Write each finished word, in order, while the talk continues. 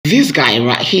This guy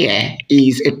right here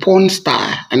is a porn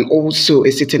star and also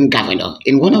a sitting governor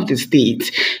in one of the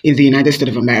states in the United States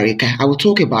of America. I will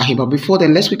talk about him, but before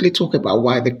then, let's quickly talk about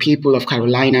why the people of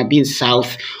Carolina, being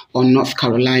South or North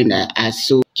Carolina, are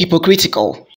so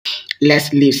hypocritical.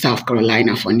 Let's leave South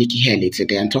Carolina for Nikki Haley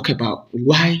today and talk about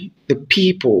why the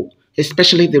people,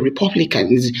 especially the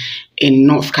Republicans in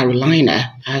North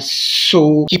Carolina, are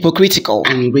so hypocritical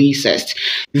and racist.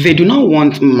 They do not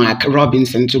want Mark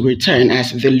Robinson to return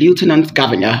as the Lieutenant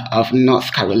Governor of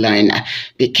North Carolina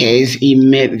because he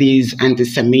made these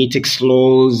anti-Semitic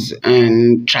slurs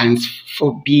and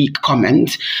transphobic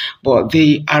comments, but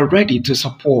they are ready to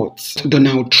support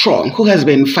Donald Trump, who has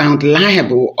been found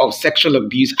liable of sexual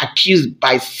abuse, accused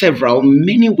by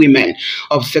many women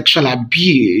of sexual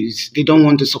abuse. They don't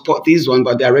want to support this one,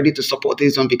 but they are ready to support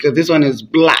this one because this one is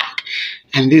black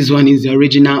and this one is the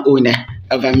original owner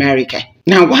of America.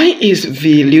 Now, why is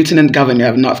the Lieutenant Governor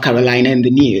of North Carolina in the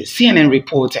news? CNN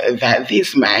reported that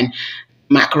this man,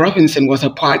 Mark Robinson, was a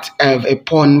part of a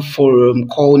porn forum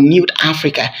called Nude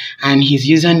Africa, and his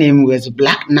username was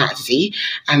Black Nazi,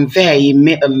 and there he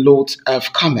made a lot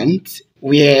of comments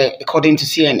where, according to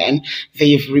CNN,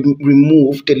 they've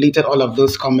deleted all of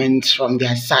those comments from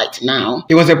their site now.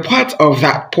 He was a part of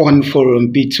that porn forum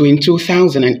between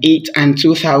 2008 and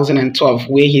 2012,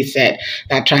 where he said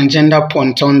that transgender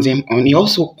porn turns him on. He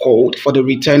also called for the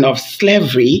return of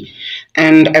slavery.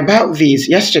 And about this,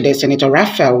 yesterday, Senator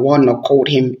Raphael Warnock called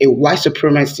him a white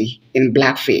supremacy in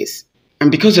blackface. And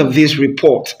because of this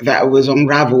report that was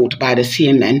unraveled by the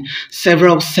CNN,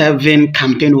 several serving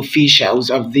campaign officials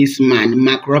of this man,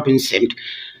 Mark Robinson,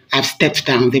 have stepped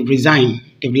down. They've resigned.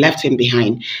 They've left him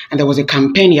behind. And there was a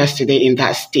campaign yesterday in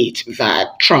that state that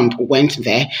Trump went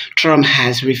there. Trump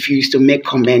has refused to make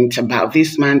comments about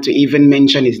this man, to even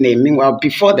mention his name. Meanwhile,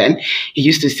 before then, he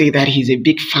used to say that he's a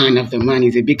big fan of the man.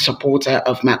 He's a big supporter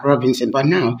of Mark Robinson. But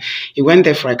now, he went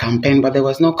there for a campaign, but there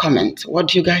was no comment. What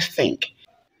do you guys think?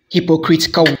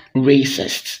 Hypocritical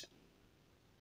racists.